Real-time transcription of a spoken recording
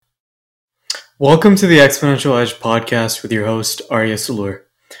Welcome to the Exponential Edge podcast with your host, Arya Salur.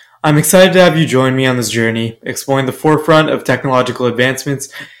 I'm excited to have you join me on this journey, exploring the forefront of technological advancements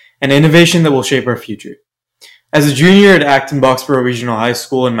and innovation that will shape our future. As a junior at Acton-Boxborough Regional High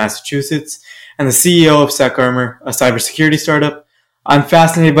School in Massachusetts and the CEO of SecArmor, a cybersecurity startup, I'm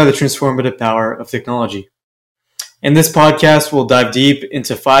fascinated by the transformative power of technology. In this podcast, we'll dive deep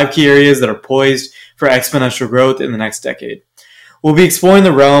into 5 key areas that are poised for exponential growth in the next decade. We'll be exploring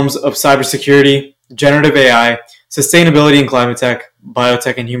the realms of cybersecurity, generative AI, sustainability and climate tech,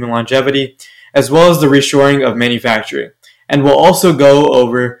 biotech and human longevity, as well as the reshoring of manufacturing. And we'll also go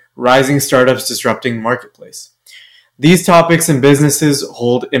over rising startups disrupting the marketplace. These topics and businesses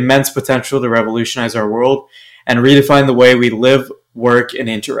hold immense potential to revolutionize our world and redefine the way we live, work, and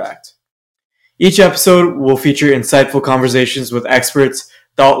interact. Each episode will feature insightful conversations with experts,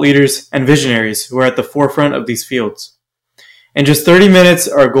 thought leaders, and visionaries who are at the forefront of these fields. In just 30 minutes,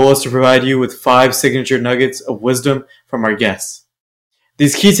 our goal is to provide you with 5 signature nuggets of wisdom from our guests.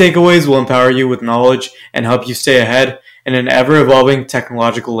 These key takeaways will empower you with knowledge and help you stay ahead in an ever-evolving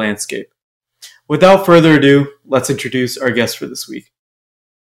technological landscape. Without further ado, let's introduce our guest for this week.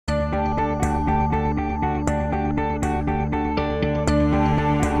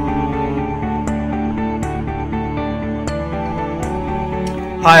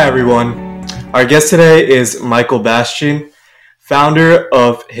 Hi everyone. Our guest today is Michael Bastian, founder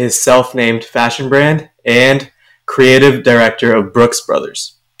of his self-named fashion brand and creative director of Brooks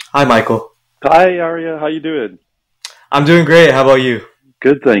Brothers. Hi, Michael. Hi, Arya. How you doing? I'm doing great. How about you?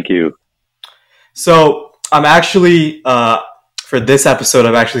 Good, thank you. So I'm actually, for this episode,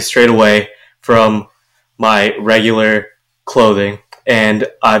 I'm actually strayed away from my regular clothing, and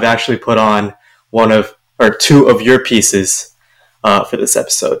I've actually put on two of your pieces for this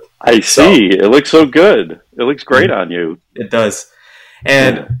episode. I see. It looks so good. It looks great on you. It does.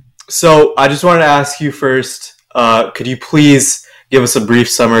 And so I just wanted to ask you first, could you please give us a brief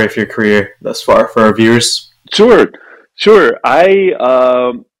summary of your career thus far for our viewers? Sure.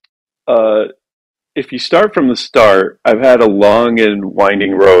 If you start from the start, I've had a long and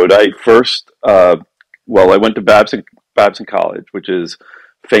winding road. I went to Babson College, which is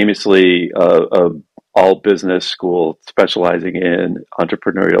famously a all business school specializing in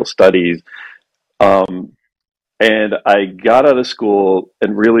entrepreneurial studies. And I got out of school,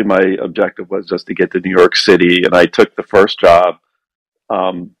 and really my objective was just to get to New York City. And I took the first job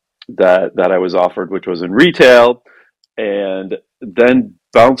that I was offered, which was in retail, and then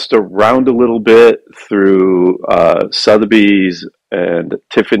bounced around a little bit through Sotheby's and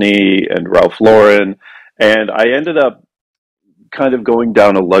Tiffany and Ralph Lauren. And I ended up kind of going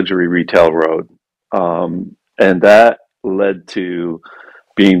down a luxury retail road. And that led to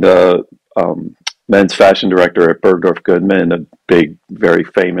being the men's fashion director at Bergdorf Goodman, a big, very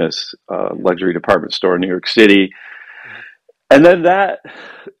famous luxury department store in New York City. And then that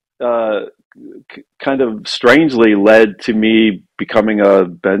kind of strangely led to me becoming a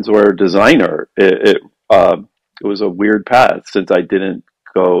menswear designer. It was a weird path since I didn't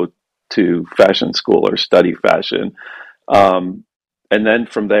go to fashion school or study fashion. And then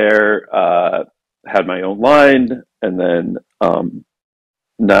from there, had my own line, and then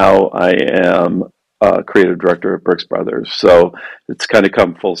now I am creative director of Brooks Brothers. So it's kind of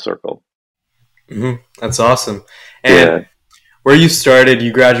come full circle. Mm-hmm. That's awesome. And where you started,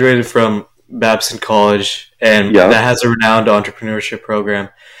 you graduated from Babson College, and that has a renowned entrepreneurship program.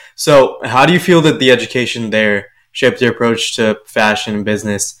 So how do you feel that the education there shaped your approach to fashion and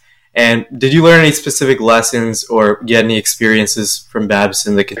business? And did you learn any specific lessons or get any experiences from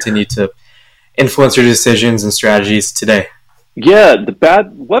Babson that continue to influence your decisions and strategies today? Yeah,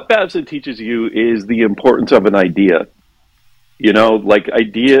 what Babson teaches you is the importance of an idea. You know, like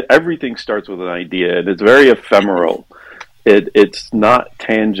everything starts with an idea, and it's very ephemeral. It's not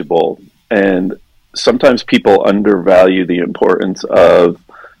tangible, and sometimes people undervalue the importance of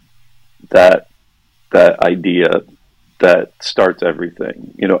that idea that starts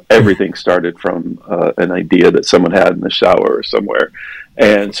everything. You know, everything started from an idea that someone had in the shower or somewhere.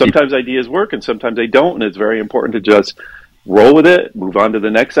 And sometimes ideas work and sometimes they don't, and it's very important to just roll with it, move on to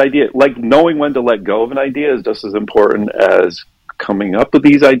the next idea. Like knowing when to let go of an idea is just as important as coming up with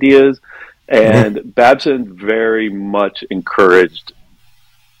these ideas. And Babson very much encouraged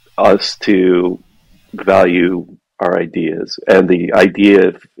us to value our ideas. And the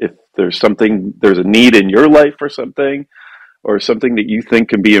idea, if there's a need in your life for something, or something that you think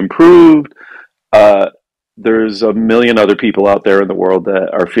can be improved, there's a million other people out there in the world that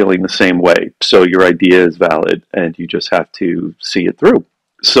are feeling the same way. So your idea is valid, and you just have to see it through.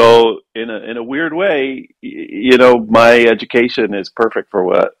 So in a weird way, you know, my education is perfect for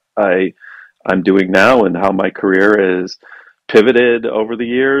what I I'm doing now and how my career is pivoted over the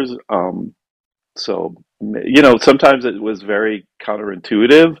years. So, sometimes it was very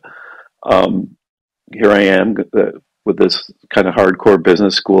counterintuitive. Um, Here I am with this kind of hardcore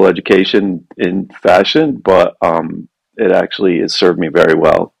business school education in fashion, but it actually has served me very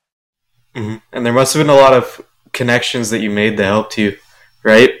well. And there must have been a lot of connections that you made that helped you,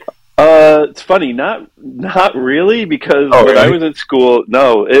 right? It's funny, not really, because Oh, when I really? was in school,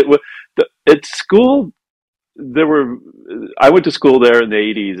 no, it's school. There were I went to school there in the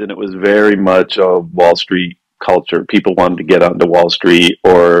 '80s, and it was very much a Wall Street culture. People wanted to get onto Wall Street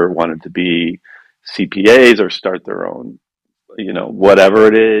or wanted to be CPAs or start their own, whatever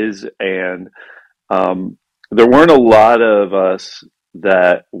it is. And um, there weren't a lot of us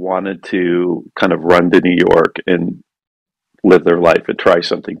that wanted to kind of run to New York and live their life and try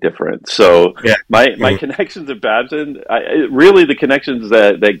something different. So Yeah. my Mhm. connections at Babson, really the connections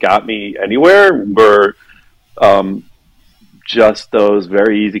that got me anywhere were um, just those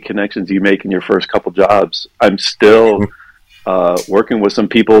very easy connections you make in your first couple jobs. I'm still working with some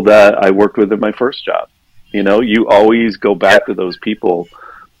people that I worked with in my first job. You always go Yeah. back to those people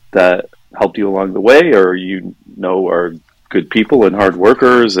that helped you along the way, or are good people and hard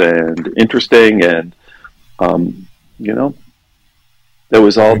workers and interesting, and um, you know, it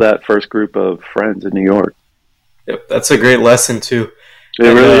was all Mhm. that first group of friends in New York. Yep. That's a great lesson too. It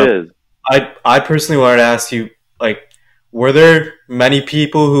And really is. I personally wanted to ask you, like, were there many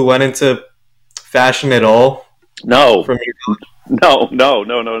people who went into fashion at all No, from your no, no,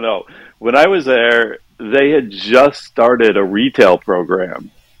 no, no, no. When I was there, they had just started a retail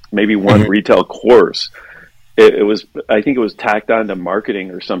program, maybe one college? retail course. It was, I think it was tacked on to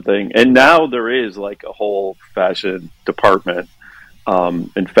marketing or something. And now there is like a whole fashion department,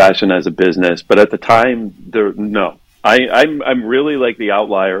 and fashion as a business. But at the time, no. I'm really like the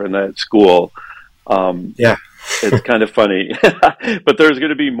outlier in that school. Um, Yeah. it's kind of funny, but there's going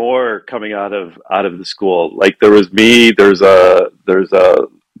to be more coming out of the school. Like there was me. There's a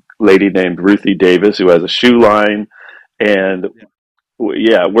lady named Ruthie Davis who has a shoe line, and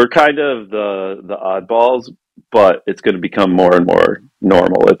yeah, we're kind of the oddballs, but it's going to become more and more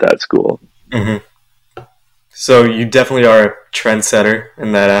normal at that school. hmm So you definitely are a trendsetter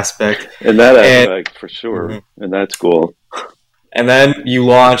in that aspect. In that And aspect, for sure. mhm. In that school. And then you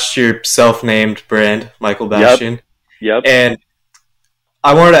launched your self-named brand, Michael Yep. Bastian. Yep. And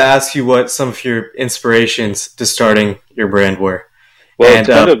I wanted to ask you what some of your inspirations to starting your brand were. Well, it's And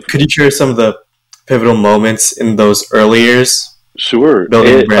kind of could you share some of the pivotal moments in those early years sure.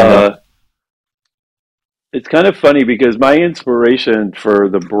 building the brand up? It's kind of funny because my inspiration for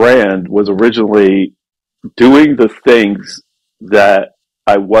the brand was originally doing the things that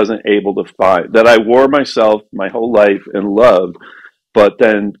I wasn't able to find, that I wore myself my whole life and loved, but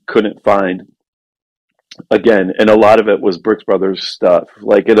then couldn't find again. And a lot of it was Brooks Brothers stuff.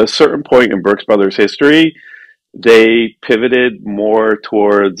 Like at a certain point in Brooks Brothers history, they pivoted more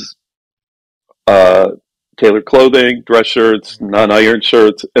towards uh, tailored clothing, dress shirts, non-iron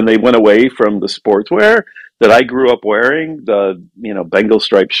shirts, and they went away from the sportswear that I grew up wearing, the Bengal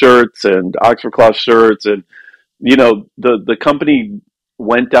striped shirts and Oxford cloth shirts, and the company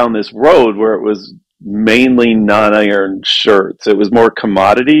went down this road where it was mainly non-iron shirts. It was more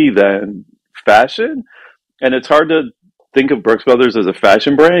commodity than fashion, and it's hard to think of Brooks Brothers as a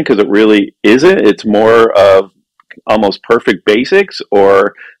fashion brand because it really isn't. It's more of almost perfect basics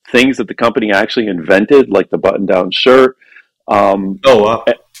or things that the company actually invented, like the button-down shirt. Um, Oh, wow.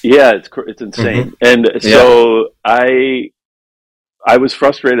 yeah, it's hmm insane. And Yeah. so I was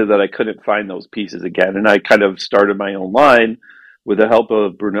frustrated that I couldn't find those pieces again, and I kind of started my own line with the help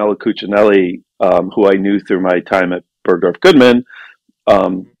of Brunello Cucinelli, who I knew through my time at Bergdorf Goodman.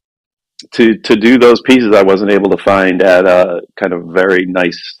 Um, to do those pieces I wasn't able to find at a kind of very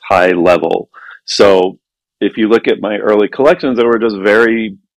nice high level. So if you look at my early collections, they were just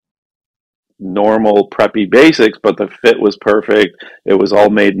very normal preppy basics, but the fit was perfect. It was all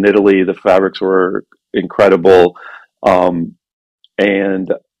made in Italy. The fabrics were incredible. Um,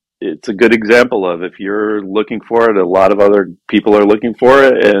 and it's a good example of if you're looking for it, a lot of other people are looking for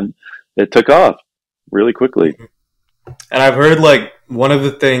it, and it took off really quickly. hmm And I've heard like one of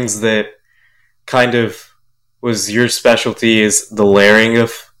the things that kind of was your specialty is the layering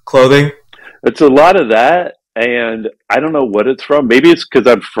of clothing. It's a lot of that, and I don't know what it's from. Maybe it's because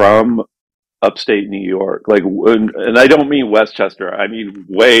I'm from upstate New York, and I don't mean Westchester. I mean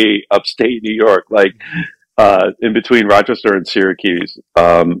way upstate New York, like in between Rochester and Syracuse,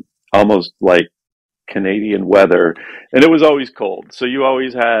 almost like Canadian weather, and it was always cold. So you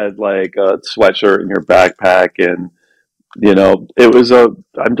always had like a sweatshirt in your backpack, and it was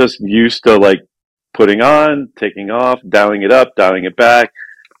I'm just used to like putting on, taking off, dialing it up, dialing it back.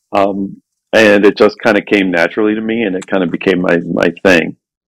 Um, and it just kind of came naturally to me, and it kind of became my thing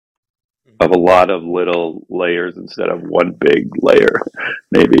of a lot of little layers instead of one big layer,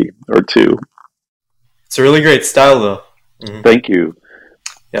 maybe, or two. It's a really great style, though. Mm-hmm. Thank you.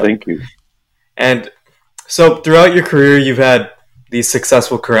 Yep. Thank you. And so throughout your career, you've had these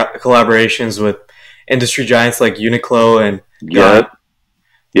successful collaborations with industry giants like Uniqlo and Gant. Yep.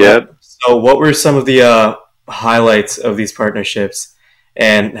 Yep. Yep. So what were some of the highlights of these partnerships,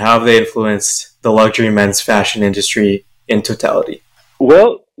 and how have they influenced the luxury men's fashion industry in totality?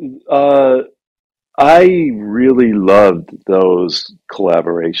 Well, I really loved those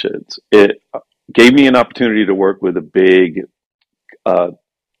collaborations. It gave me an opportunity to work with a big,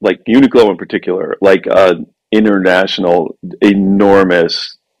 like Uniqlo in particular, like an international,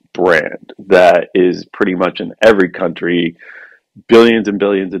 enormous brand that is pretty much in every country, billions and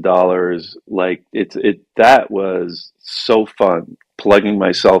billions of dollars. Like that was so fun plugging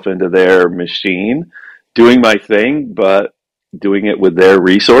myself into their machine, doing my thing, but doing it with their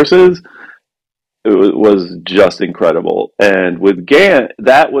resources. It was just incredible. And with Gant,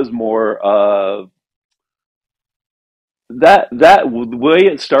 that was more of that the way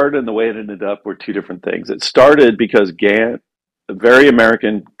it started and the way it ended up were two different things. It started because Gant, a very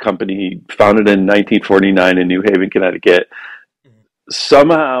American company founded in 1949 in New Haven, Connecticut,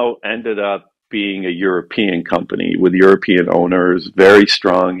 somehow ended up being a European company with European owners, very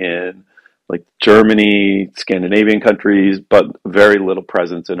strong in like Germany, Scandinavian countries, but very little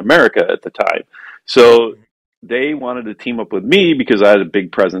presence in America at the time. So they wanted to team up with me because I had a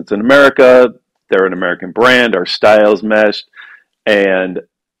big presence in America. They're an American brand, our styles meshed, and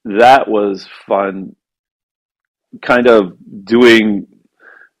that was fun, kind of doing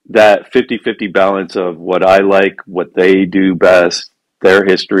that 50-50 balance of what I like, what they do best, their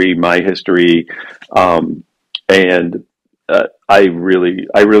history, my history, and I really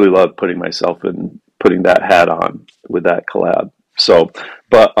love putting myself in, putting that hat on with that collab. So,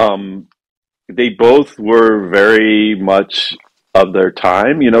 but they both were very much of their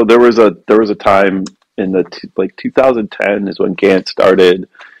time. There was a time in the like 2010 is when Gant started.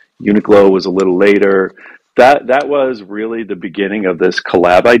 Uniqlo was a little later. That was really the beginning of this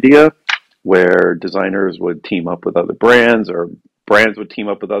collab idea, where designers would team up with other brands, or brands would team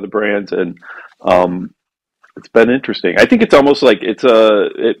up with other brands, and it's been interesting. I think it's almost like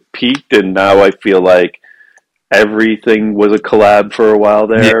it peaked, and now I feel like everything was a collab for a while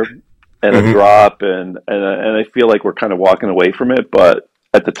Yeah. there, and a Mm-hmm. drop, and I feel like we're kind of walking away from it, but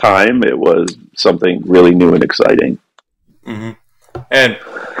at the time it was something really new and exciting. Mm-hmm. And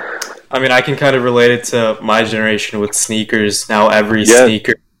I mean, I can kind of relate it to my generation with sneakers. Now every Yes,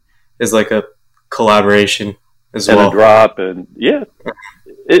 sneaker is like a collaboration as and a well. drop, and yeah,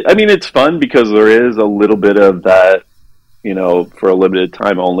 I mean it's fun because there is a little bit of that, for a limited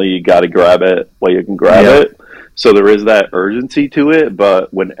time only. You got to grab it while you can grab Yeah. it. So there is that urgency to it,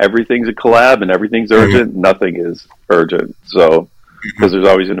 but when everything's a collab and everything's Mm-hmm. urgent, nothing is urgent. So, because there's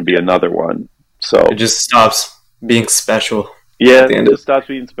always going to be another one. It So, just stops being special at yeah, the it end of just stops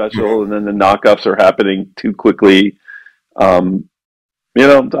being special, and then the knockups are happening too quickly. Um, I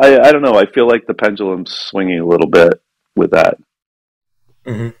don't know. I feel like the pendulum's swinging a little bit with that. it.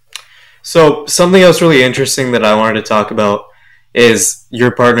 Mm-hmm. So something else really interesting that I wanted to talk about is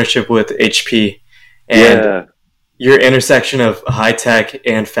your partnership with HP and Yeah, your intersection of high tech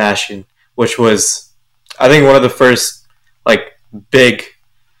and fashion, which was, I think, one of the first like big,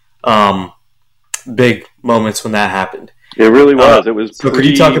 um, big moments when that happened. it really Uh, was. It was so could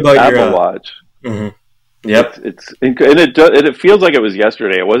you talk pre about your? Apple Watch. Mhm. It's Yep. it's and it feels like it was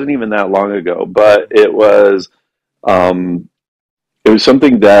yesterday. It wasn't even that long ago, but um it was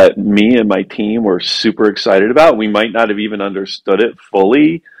something that me and my team were super excited about. We might not have even understood it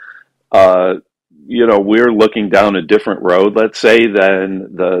fully. Uh, we're looking down a different road, let's say,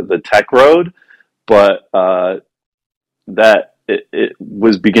 than the tech road, but that it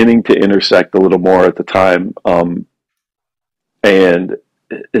was beginning to intersect a little more at the time. And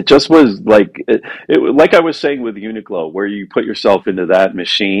it just was like like I was saying with Uniqlo, where you put yourself into that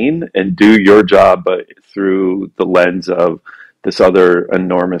machine and do your job, but through the lens of this other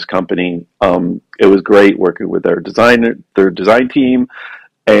enormous company. It was great working with their design team,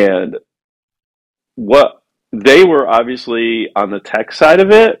 and what they were obviously on the tech side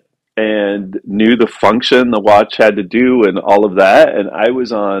of it and knew the function the watch had to do and all of that, and I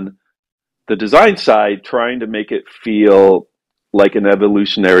was on the design side trying to make it feel like an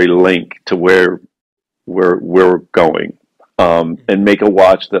evolutionary link to where we're going, and make a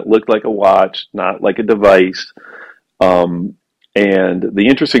watch that looked like a watch, not like a device. And the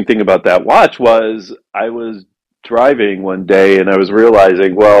interesting thing about that watch was I was driving one day and I was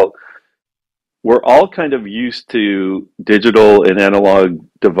realizing, well, we're all kind of used to digital and analog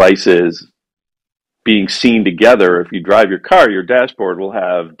devices being seen together. If you drive your car, your dashboard will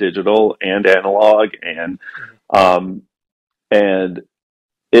have digital and analog, um, and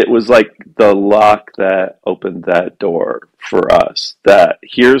it was like the lock that opened that door for us. That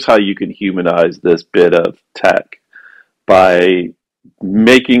here's how you can humanize this bit of tech by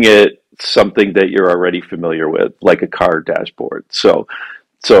making it something that you're already familiar with, like a car dashboard. So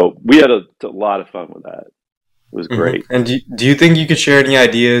we had a lot of fun with that. It was great. And do you think you could share any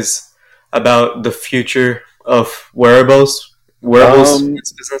ideas about the future of wearables in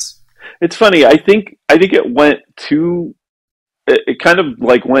this business? It's funny. I think it went too. It kind of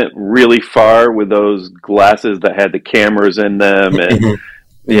like went really far with those glasses that had the cameras in them, and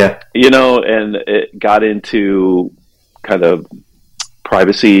Yeah. and it got into kind of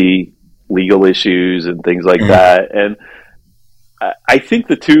privacy, legal issues, and things like that. And I think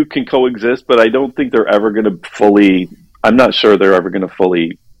the two can coexist, but I don't think they're ever going to fully. I'm not sure they're ever going to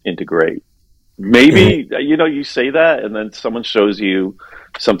fully integrate. Maybe you say that, and then someone shows you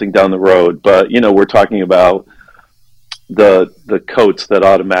something down the road. But we're talking about the coats that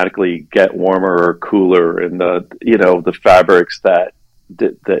automatically get warmer or cooler, and the fabrics that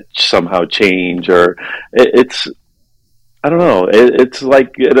somehow change, or it's I don't know. It's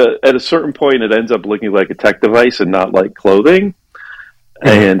like at a certain point, it ends up looking like a tech device and not like clothing.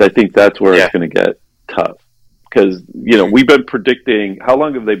 And I think that's where it's going to get tough. Because, we've been predicting, how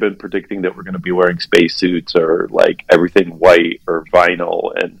long have they been predicting that we're going to be wearing spacesuits or like everything white or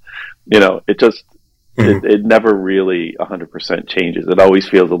vinyl? And, it just, it never really 100% changes. It always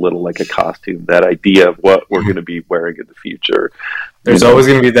feels a little like a costume, that idea of what we're going to be wearing in the future. There's always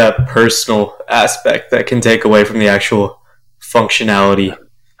going to be that personal aspect that can take away from the actual functionality.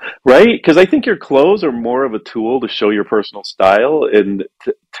 Right? Because I think your clothes are more of a tool to show your personal style, and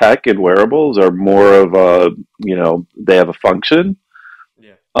tech and wearables are more of they have a function.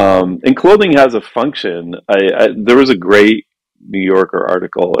 Yeah. And clothing has a function. There was a great New Yorker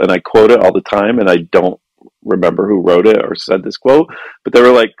article, and I quote it all the time, and I don't remember who wrote it or said this quote, but they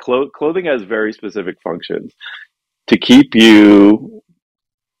were like, clothing has very specific functions to keep you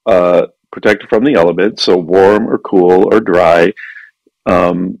protected from the elements, so warm or cool or dry.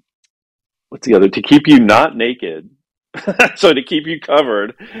 What's the other? To keep you not naked, so to keep you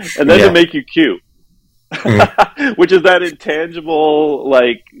covered, and then to make you cute, which is that intangible,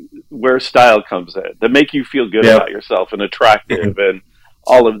 like where style comes in, to make you feel good about yourself and attractive and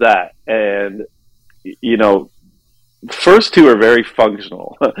all of that. And first two are very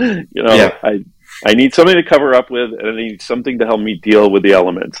functional. I need something to cover up with, and I need something to help me deal with the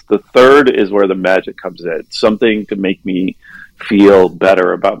elements. The third is where the magic comes in, something to make me feel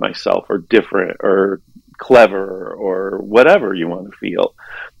better about myself, or different, or clever, or whatever you want to feel,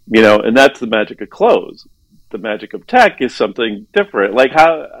 and that's the magic of clothes. The magic of tech is something different. Like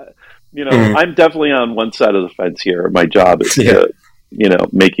how, I'm definitely on one side of the fence here. My job is to,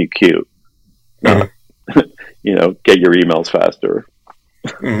 make you cute, not, get your emails faster.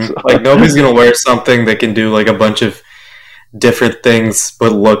 So, like nobody's going to wear something that can do like a bunch of different things,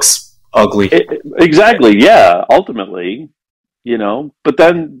 but looks ugly. Exactly. Yeah. Ultimately, but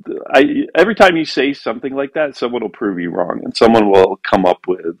then every time you say something like that, someone will prove you wrong, and someone will come up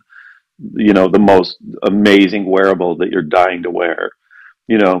with, the most amazing wearable that you're dying to wear.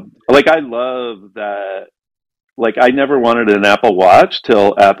 Like I love that. Like I never wanted an Apple Watch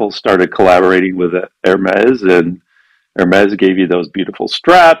till Apple started collaborating with Hermes, and Hermes gave you those beautiful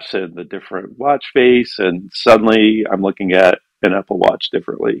straps and the different watch face, and suddenly I'm looking at an Apple Watch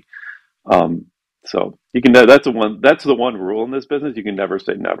differently. So you can. That's the one rule in this business. You can never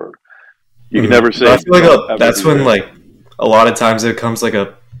say never. You can never say. I feel like that's when like a lot of times it becomes like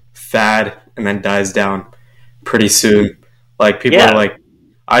a fad and then dies down pretty soon. Like people are like,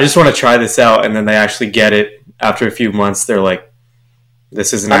 I just want to try this out, and then they actually get it after a few months. They're like,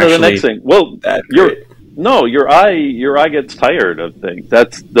 this isn't actually the next thing. Well, your eye gets tired of things.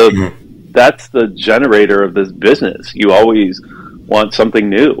 That's the generator of this business. You always want something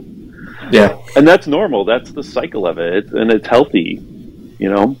new. Yeah. And that's normal. That's the cycle of it, and it's healthy,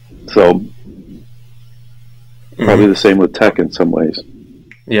 So probably the same with tech in some ways.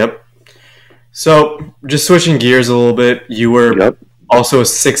 Yep. So just switching gears a little bit, you were also a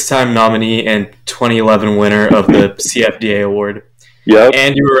 6-time nominee and 2011 winner of the CFDA award. Yep.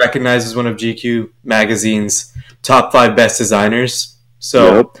 And you were recognized as one of GQ magazine's top 5 best designers.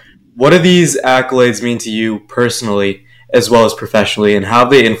 So what do these accolades mean to you personally, as well as professionally, and how have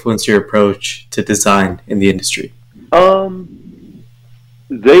they influenced your approach to design in the industry? Um,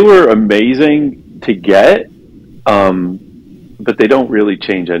 they were amazing to get, um, but they don't really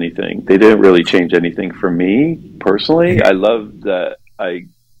change anything. They didn't really change anything for me personally. I love that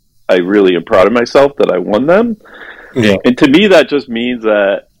I really am proud of myself that I won them. Yeah. And to me, that just means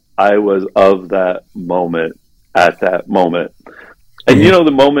that I was of that moment at that moment. And Hmm.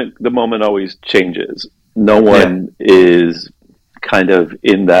 the moment always changes. No Yeah. one is kind of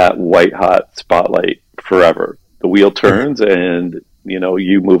in that white hot spotlight forever. The wheel Hmm. turns, and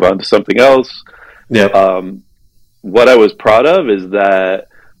you move on to something else. Yep. Um, what I was proud of is that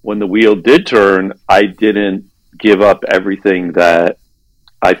when the wheel did turn, I didn't give up everything that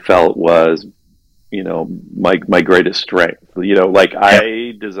I felt was my greatest strength. Like Yep.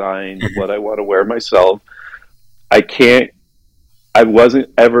 I designed what I want to wear myself. I can't. I wasn't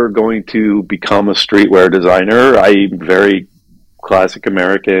ever going to become a streetwear designer. I'm very classic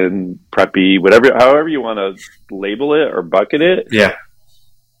American, preppy, whatever, however you want to label it or bucket it. Yeah.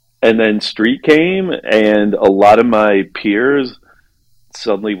 And then street came, and a lot of my peers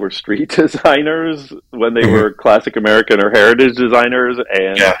suddenly were street designers when they Hmm. were classic American or heritage designers.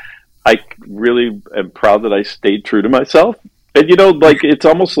 And Yeah. I really am proud that I stayed true to myself. And like it's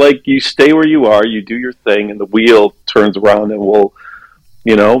almost like you stay where you are, you do your thing, and the wheel turns around and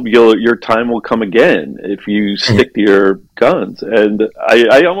your time will come again if you Hmm. stick to your guns. And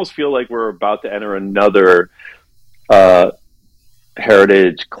I almost feel like we're about to enter another uh,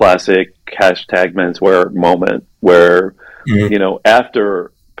 heritage classic hashtag menswear moment where Hmm.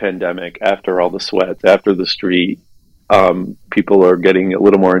 after pandemic, after all the sweats, after the street, people are getting a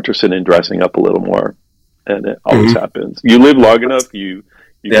little more interested in dressing up a little more, and it always Hmm. happens. You live long enough, you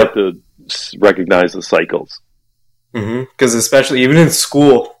get Yep. to recognize the cycles. Because especially even in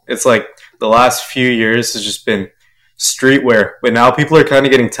school, it's like the last few years has just been streetwear, but now people are kind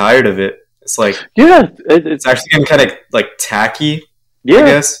of getting tired of it. It's like Yeah, it's actually getting kind of like tacky, I yeah,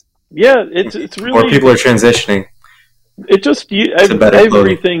 guess. yeah. It's Or really people are transitioning it just to better clothing.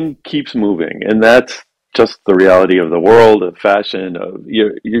 everything keeps moving, and that's just the reality of the world of fashion. Of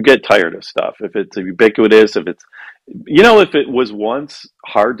you get tired of stuff if it's ubiquitous. If it was once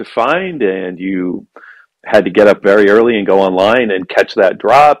hard to find, and you had to get up very early and go online and catch that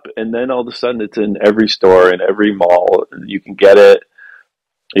drop, and then all of a sudden it's in every store in every mall. You can get it,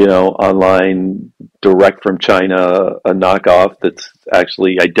 online, direct from China, a knockoff that's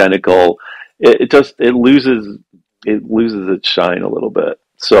actually identical. It loses its shine a little bit.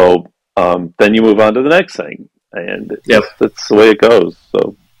 So then you move on to the next thing, and Yep. that's the way it goes.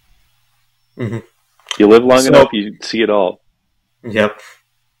 So Hmm. you live long So enough, you see it all. yep.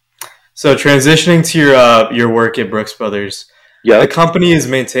 So transitioning to your work at Brooks Brothers, the Yep, company has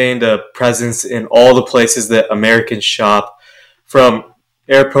maintained a presence in all the places that Americans shop, from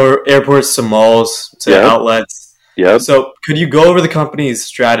airports to malls to yep, outlets. yep. So could you go over the company's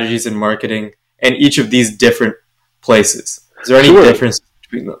strategies in marketing and each of these different places? Is there any Sure. difference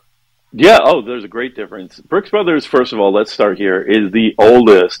between them? Yeah. Oh, there's a great difference. Brooks Brothers, first of all, let's start here, is the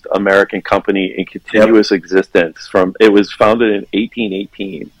oldest American company in Yep. continuous existence. It was founded in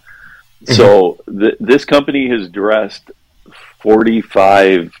 1818. Hmm. So this company has dressed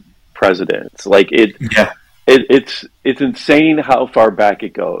 45 presidents. Like Yeah. it's insane how far back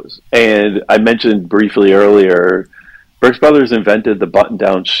it goes. And I mentioned briefly earlier, Brooks Brothers invented the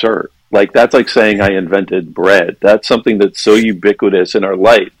button-down shirt. Like that's like saying I invented bread. That's something that's so ubiquitous in our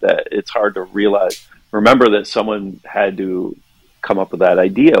life that it's hard to realize. Remember that someone had to come up with that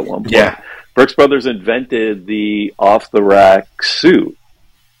idea at one point. Yeah. Brooks Brothers invented the off-the-rack suit.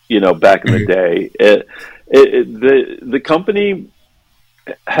 Back in the Hmm. day, the company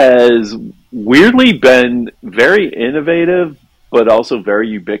has weirdly been very innovative, but also very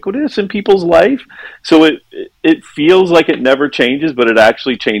ubiquitous in people's life. So it feels like it never changes, but it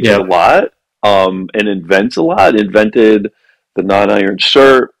actually changes a Yep. lot, and invents a lot. Invented the non-iron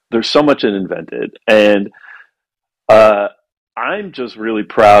shirt. There's so much it invented, and uh, I'm just really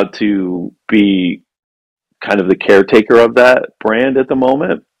proud to be kind of the caretaker of that brand at the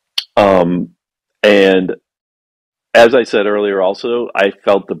moment. And as I said earlier, also, I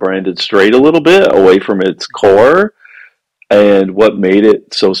felt the brand had strayed a little bit away from its core and what made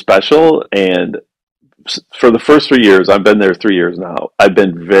it so special. And for the first 3 years, I've been there 3 years now, I've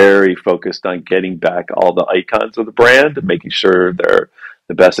been very focused on getting back all the icons of the brand, making sure they're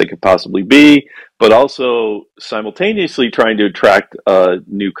the best they could possibly be, but also simultaneously trying to attract a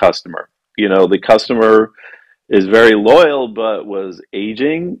new customer. The customer is very loyal, but was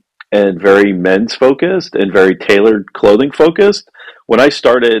aging and very men's focused and very tailored clothing focused. When I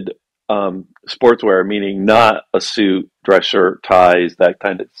started sportswear, meaning not a suit, dress shirt, ties, that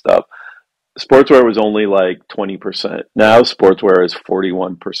kind of stuff, sportswear was only like 20%. Now sportswear is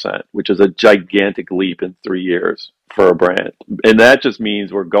 41%, which is a gigantic leap in 3 years for a brand. And that just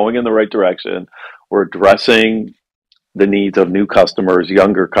means we're going in the right direction. We're addressing the needs of new customers,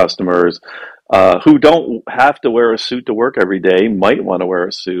 younger customers, who don't have to wear a suit to work every day, might want to wear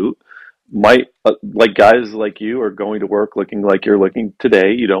a suit, might like guys like you are going to work looking like you're looking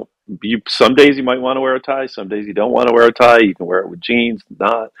today. You don't. Some days you might want to wear a tie. Some days you don't want to wear a tie. You can wear it with jeans,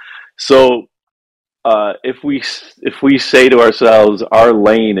 not. So if we say to ourselves, our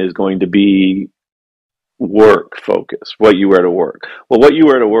lane is going to be work focus, what you wear to work. Well, what you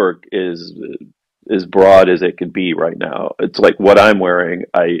wear to work is as broad as it could be right now. It's like what I'm wearing,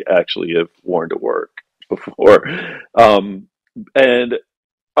 I actually have worn to work before. And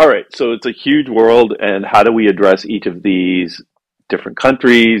all right, so it's a huge world, and how do we address each of these different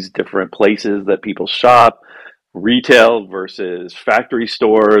countries, different places that people shop, retail versus factory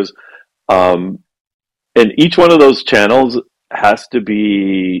stores? Um, and each one of those channels has to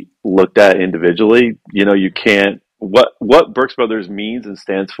be looked at individually. You know, you can't what Brooks Brothers means and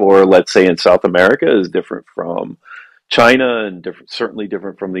stands for, let's say in South America, is different from China and certainly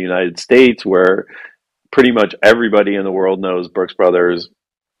different from the United States, where pretty much everybody in the world knows Brooks Brothers.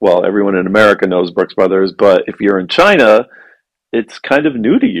 Well, everyone in America knows Brooks Brothers, but if you're in China, it's kind of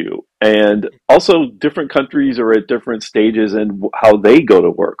new to you. And also, different countries are at different stages in how they go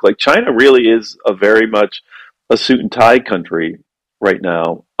to work. Like China really is a very much a suit and tie country right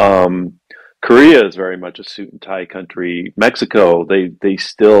now. Korea is very much a suit and tie country. Mexico, they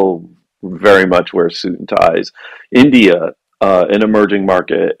still very much wear suit and ties. India, an emerging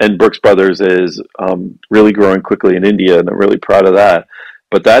market, and Brooks Brothers is really growing quickly in India, and I'm really proud of that.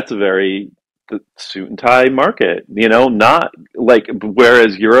 But that's a very the suit and tie market, not like,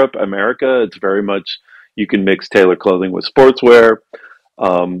 whereas Europe, America, it's very much you can mix tailored clothing with sportswear.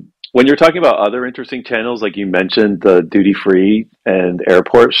 When you're talking about other interesting channels, like you mentioned, the duty free and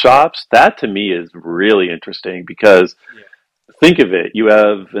airport shops, that to me is really interesting because Yeah. think of it. You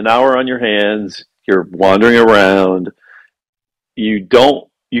have an hour on your hands, you're wandering around, you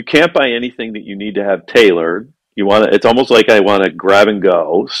can't buy anything that you need to have tailored. It's almost like I want to grab and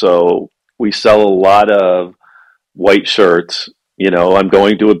go. So we sell a lot of white shirts. I'm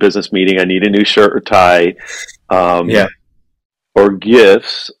going to a business meeting. I need a new shirt or tie, Yeah. or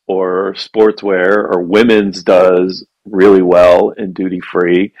gifts or sportswear, or women's does really well in duty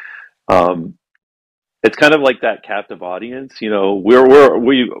free. Um, it's kind of like that captive audience.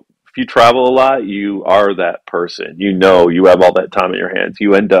 If you travel a lot, you are that person. You have all that time in your hands.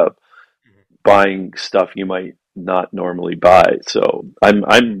 You end up buying stuff you might not normally buy. So I'm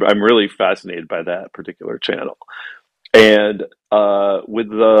really fascinated by that particular channel. And with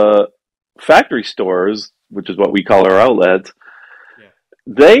the factory stores, which is what we call our outlets,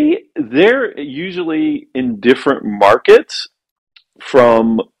 Yeah. they're usually in different markets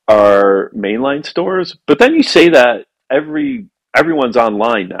from our mainline stores. But then you say that everyone's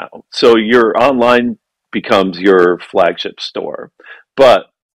online now, so your online becomes your flagship store. But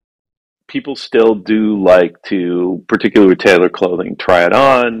people still do like to, particularly with tailored clothing, try it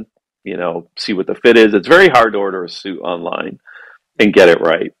on, see what the fit is. It's very hard to order a suit online and get it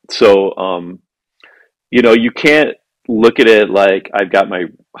right. So, you can't look at it like I've got my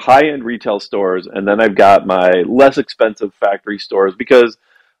high end retail stores and then I've got my less expensive factory stores, because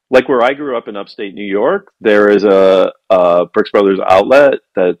like where I grew up in upstate New York, there is a Brooks Brothers outlet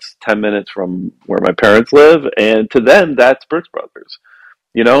that's 10 minutes from where my parents live. And to them, that's Brooks Brothers.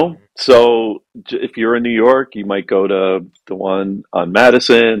 So if you're in New York, you might go to the one on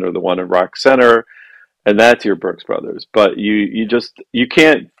Madison or the one in Rock Center, and that's your Brooks Brothers. But you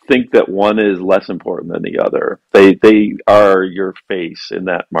can't think that one is less important than the other. They are your face in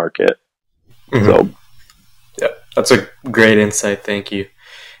that market. Hmm. So Yeah, that's a great insight. Thank you.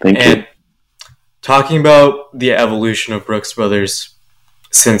 thank you. And talking about the evolution of Brooks Brothers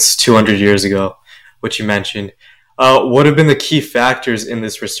since 200 years ago, which you mentioned, what have been the key factors in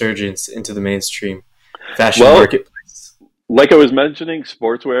this resurgence into the mainstream fashion Well, marketplace? like I was mentioning,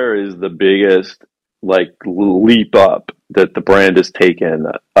 sportswear is the biggest like leap up that the brand has taken.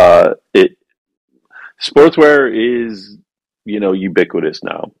 It Sportswear is ubiquitous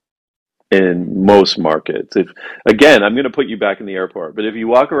now in most markets. If again, I'm going to put you back in the airport, but if you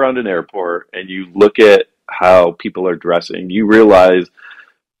walk around an airport and you look at how people are dressing, you realize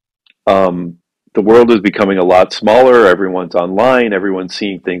um, the world is becoming a lot smaller. Everyone's online. Everyone's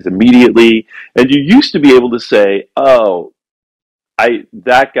seeing things immediately, and you used to be able to say, "Oh,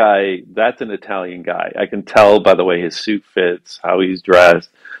 that guy, that's an Italian guy. I can tell by the way his suit fits, how he's dressed,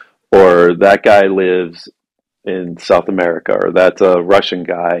 or that guy lives." in South America, or that's a Russian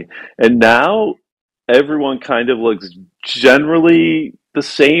guy. And now everyone kind of looks generally the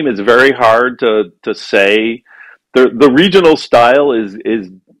same. It's very hard to say. The regional style is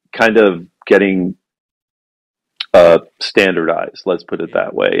kind of getting standardized. Let's put it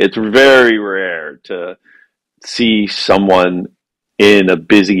that way. It's very rare to see someone in a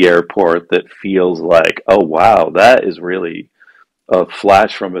busy airport that feels like, oh wow, that is really a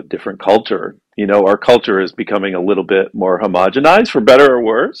flash from a different culture. Our culture is becoming a little bit more homogenized, for better or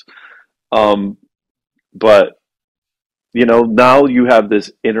worse. But now you have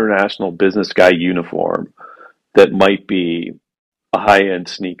this international business guy uniform that might be a high-end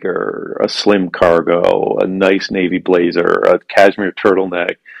sneaker, a slim cargo, a nice navy blazer, a cashmere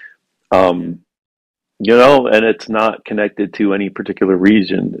turtleneck. Um, and it's not connected to any particular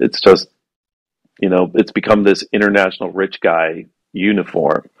region. It's just, it's become this international rich guy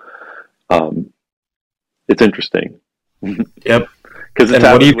uniform. It's interesting. Yep. Because it's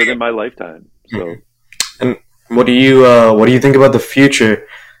happened within my lifetime. So, and what do you think about the future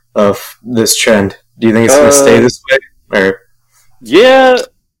of this trend? Do you think it's going to stay this way? Or? Yeah,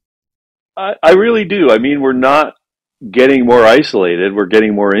 I really do. I mean, we're not getting more isolated. We're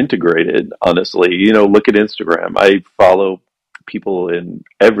getting more integrated, honestly. Look at Instagram. I follow people in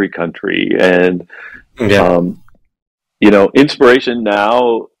every country, and, inspiration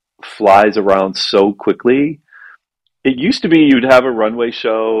now flies around so quickly. It used to be you'd have a runway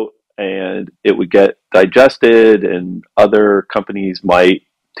show and it would get digested, and other companies might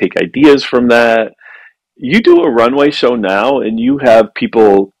take ideas from that. You do a runway show now and you have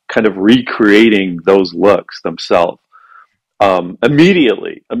people kind of recreating those looks themselves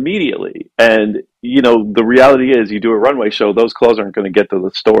immediately. And, the reality is you do a runway show, those clothes aren't going to get to the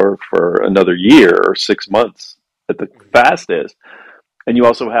store for another year or 6 months at the fastest. And you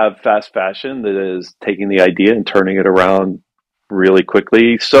also have fast fashion that is taking the idea and turning it around really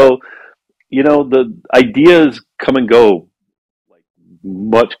quickly. So, the ideas come and go like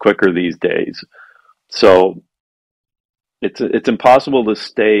much quicker these days. So it's impossible to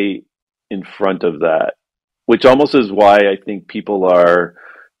stay in front of that, which almost is why I think people are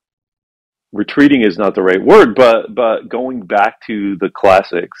retreating is not the right word, but going back to the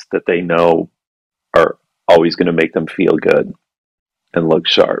classics that they know are always going to make them feel good and look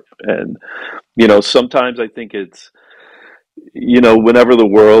sharp. And sometimes I think it's whenever the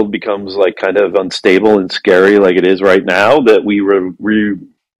world becomes like kind of unstable and scary like it is right now, that we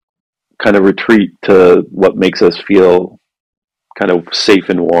kind of retreat to what makes us feel kind of safe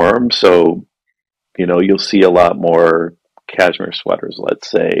and warm. So you'll see a lot more cashmere sweaters, let's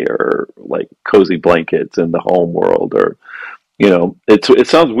say, or like cozy blankets in the home world, or it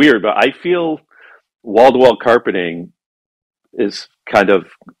sounds weird, but I feel wall-to-wall carpeting is kind of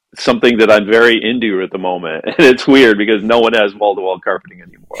something that I'm very into at the moment. And it's weird because no one has wall-to-wall carpeting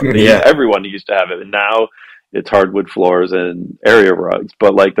anymore. Yeah. Everyone used to have it, and now it's hardwood floors and area rugs.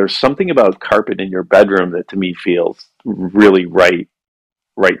 But like, there's something about carpet in your bedroom that to me feels really right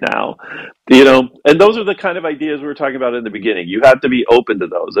now. And those are the kind of ideas we were talking about in the beginning. You have to be open to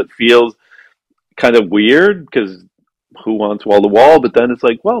those. It feels kind of weird because who wants wall to wall? But then it's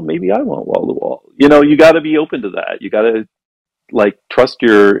like, well, maybe I want wall to wall. You got to be open to that. You got to trust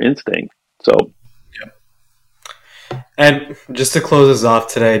your instinct. So, and just to close us off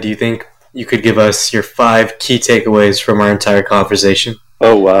today, do you think you could give us your 5 key takeaways from our entire conversation?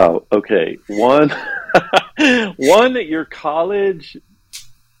 Oh wow. Okay. One, your college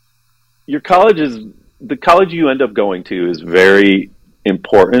is the college you end up going to is very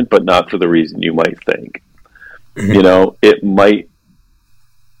important, but not for the reason you might think. Mm-hmm. It might,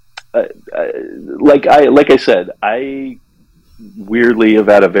 like I said, I weirdly have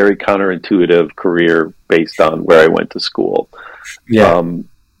had a very counterintuitive career based on where I went to school. Yeah.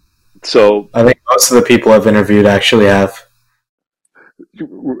 So I think most of the people I've interviewed actually have.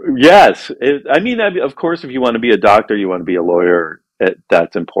 Yes. Of course, if you want to be a doctor, you want to be a lawyer,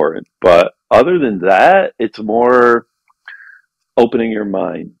 that's important. But other than that, it's more opening your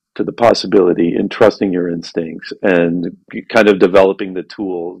mind to the possibility and trusting your instincts and kind of developing the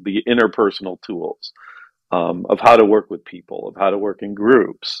tools, the interpersonal tools of how to work with people, of how to work in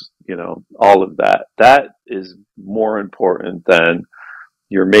groups, all of that. That is more important than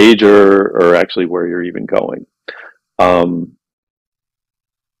your major or actually where you're even going.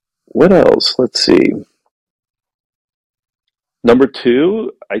 What else? Let's see. Number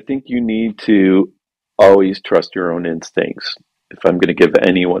 2, I think you need to always trust your own instincts. If I'm going to give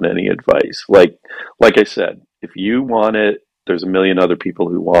anyone any advice, like I said, if you want it, there's a million other people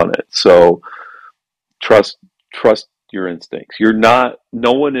who want it. So trust your instincts. No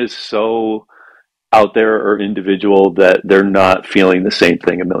one is so out there or individual that they're not feeling the same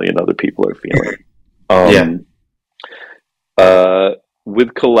thing a million other people are feeling. Yeah.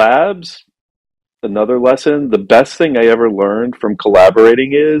 With collabs, another lesson, the best thing I ever learned from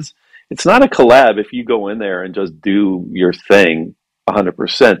collaborating is it's not a collab if you go in there and just do your thing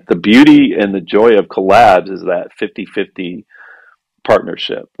 100%. The beauty and the joy of collabs is that 50-50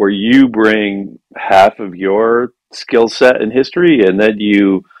 partnership where you bring half of your skill set and history, and then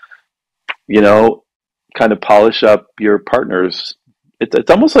you know, kind of polish up your partner's.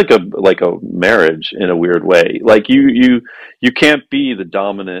 It's almost like a marriage in a weird way. Like you can't be the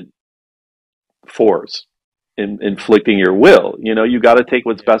dominant force in inflicting your will. You know, you got to take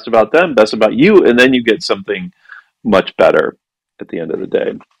what's best about them, best about you, and then you get something much better at the end of the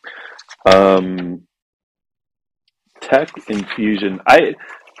day. Tech infusion. I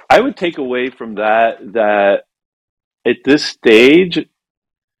would take away from that at this stage,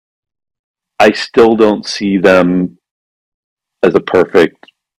 I still don't see them as a perfect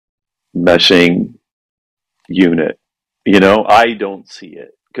meshing unit. You know, I don't see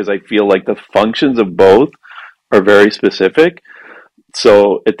it because I feel like the functions of both are very specific.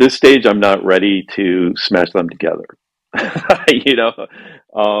 So at this stage, I'm not ready to smash them together. You know,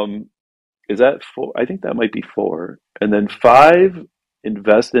 is that 4? I think that might be 4. And then 5,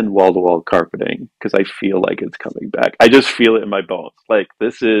 invest in wall-to-wall carpeting because I feel like it's coming back. I just feel it in my bones. Like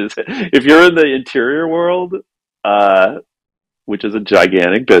this is, if you're in the interior world, which is a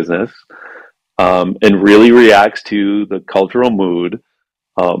gigantic business, and really reacts to the cultural mood.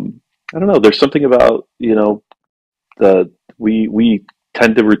 I don't know. There's something about, you know, we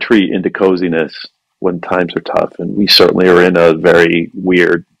tend to retreat into coziness when times are tough, and we certainly are in a very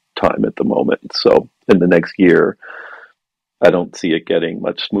weird time at the moment. So in the next year, I don't see it getting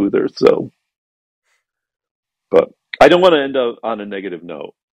much smoother. So, but I don't want to end up on a negative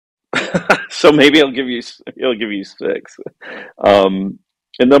note. So maybe I'll give you 6. And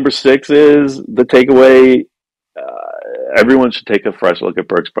number 6 is the takeaway. Everyone should take a fresh look at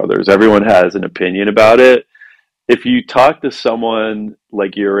Brooks Brothers. Everyone has an opinion about it. If you talk to someone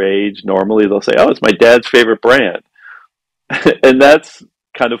like your age, normally they'll say, "Oh, it's my dad's favorite brand," and that's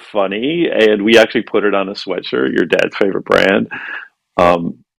kind of funny. And we actually put it on a sweatshirt, your dad's favorite brand,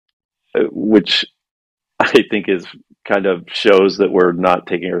 which I think is kind of shows that we're not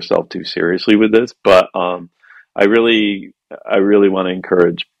taking ourselves too seriously with this. But I really want to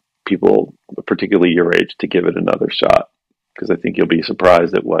encourage people, particularly your age, to give it another shot because I think you'll be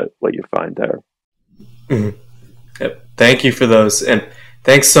surprised at what you find there. Mm-hmm. Yep. Thank you for those, and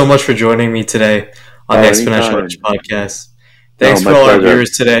thanks so much for joining me today on the Exponential Edge podcast. Thanks for all our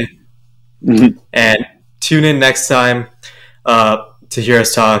viewers today, and tune in next time to hear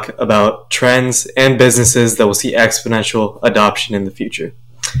us talk about trends and businesses that will see exponential adoption in the future.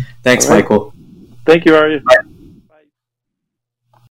 Thanks, Michael. Thank you, Arya.